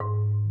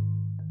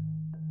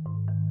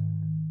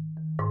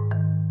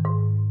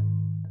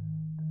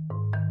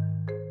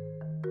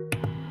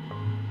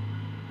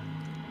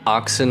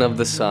Oxen of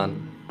the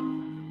Sun.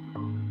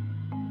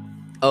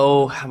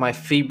 Oh, how my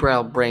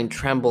febrile brain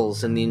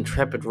trembles in the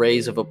intrepid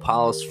rays of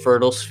Apollo's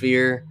fertile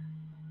sphere.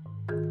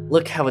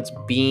 Look how its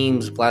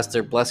beams blast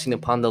their blessing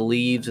upon the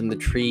leaves and the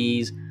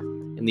trees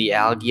and the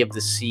algae of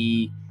the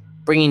sea,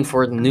 bringing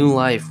forth new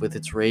life with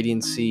its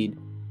radiant seed.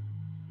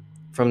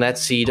 From that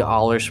seed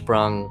all are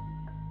sprung,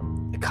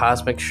 a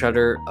cosmic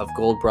shudder of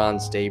gold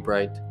bronze day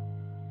bright.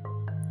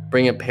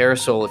 Bring a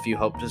parasol if you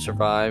hope to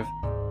survive.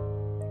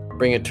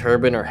 Bring a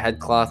turban or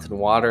headcloth and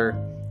water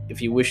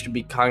if you wish to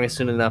be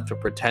cognizant enough to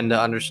pretend to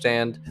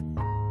understand.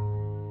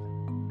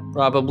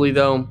 Probably,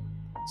 though,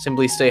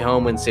 simply stay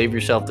home and save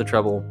yourself the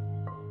trouble.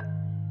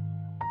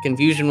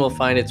 Confusion will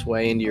find its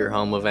way into your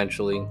home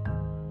eventually.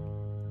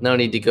 No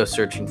need to go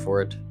searching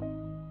for it.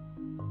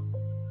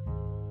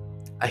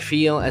 I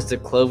feel as the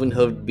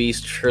cloven-hooved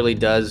beast surely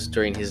does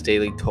during his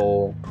daily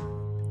toll.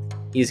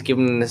 He is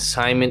given an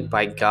assignment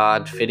by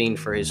God fitting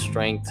for his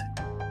strength,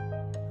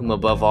 whom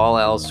above all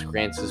else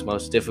grants his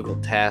most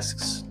difficult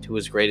tasks to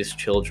his greatest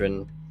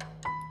children,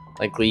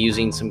 likely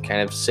using some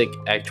kind of sick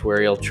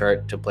actuarial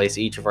chart to place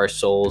each of our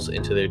souls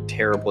into their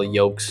terrible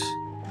yokes.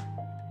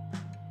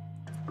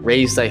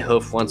 Raise thy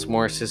hoof once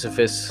more,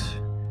 Sisyphus.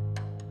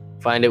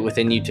 Find it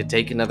within you to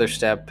take another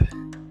step,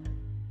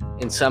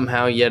 and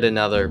somehow yet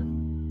another.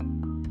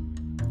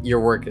 Your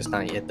work is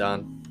not yet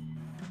done.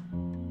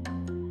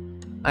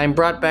 I am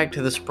brought back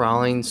to the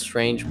sprawling,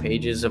 strange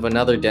pages of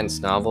another dense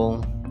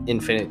novel,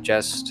 Infinite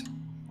Jest,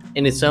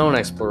 in its own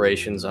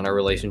explorations on our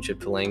relationship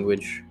to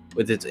language,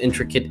 with its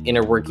intricate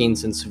inner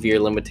workings and severe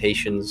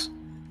limitations.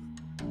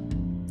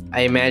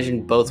 I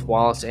imagined both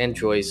Wallace and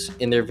Joyce,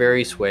 in their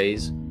various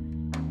ways,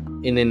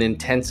 in an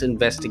intense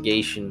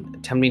investigation,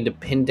 attempting to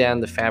pin down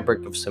the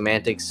fabric of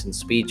semantics in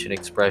speech and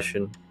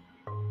expression.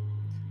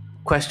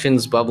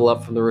 Questions bubble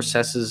up from the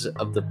recesses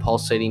of the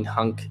pulsating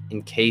hunk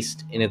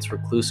encased in its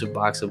reclusive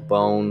box of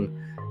bone.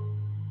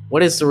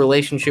 What is the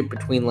relationship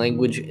between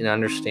language and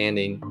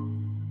understanding?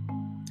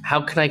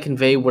 How can I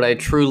convey what I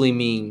truly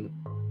mean?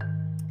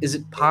 Is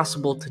it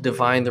possible to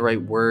divine the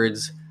right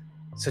words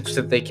such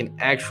that they can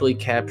actually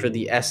capture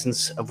the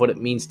essence of what it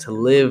means to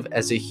live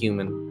as a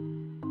human?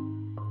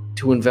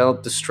 To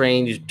envelop the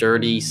strange,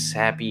 dirty,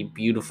 sappy,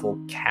 beautiful,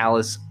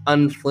 callous,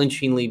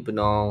 unflinchingly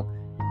banal,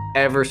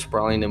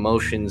 ever-sprawling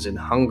emotions and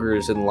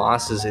hungers and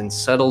losses and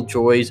subtle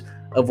joys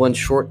of one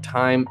short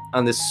time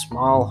on this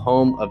small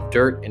home of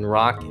dirt and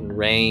rock and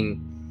rain,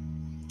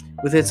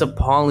 with its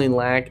appalling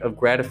lack of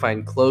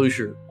gratifying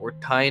closure or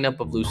tying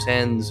up of loose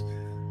ends,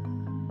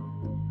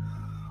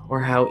 or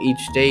how each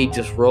day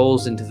just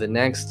rolls into the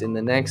next and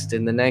the next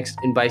and the next,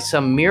 and by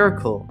some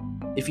miracle,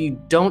 if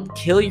you don't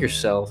kill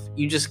yourself,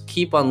 you just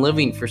keep on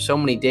living for so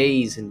many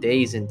days and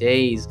days and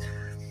days,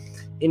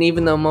 and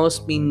even though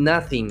most mean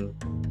nothing,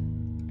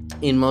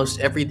 in most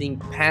everything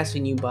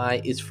passing you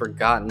by is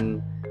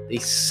forgotten, they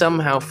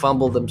somehow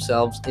fumble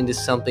themselves into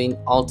something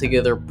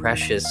altogether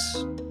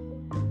precious.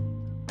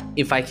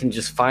 If I can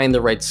just find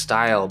the right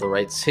style, the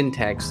right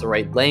syntax, the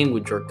right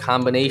language or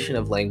combination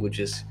of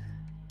languages,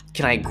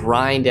 can I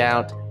grind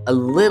out a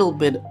little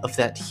bit of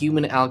that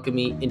human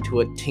alchemy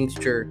into a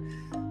tincture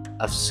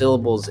of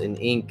syllables and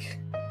ink?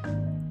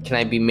 Can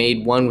I be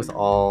made one with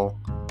all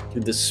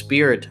through the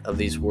spirit of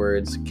these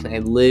words? Can I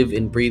live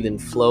and breathe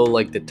and flow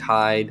like the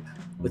tide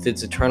with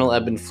its eternal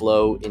ebb and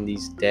flow in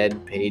these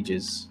dead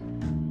pages?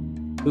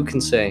 Who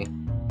can say?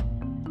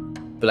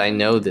 But I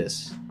know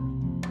this.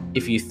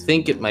 If you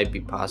think it might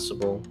be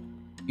possible,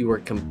 you are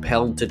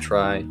compelled to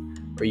try,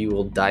 or you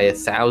will die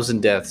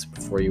 1,000 deaths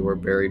before you are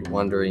buried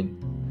wondering,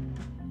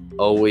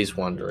 always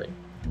wondering.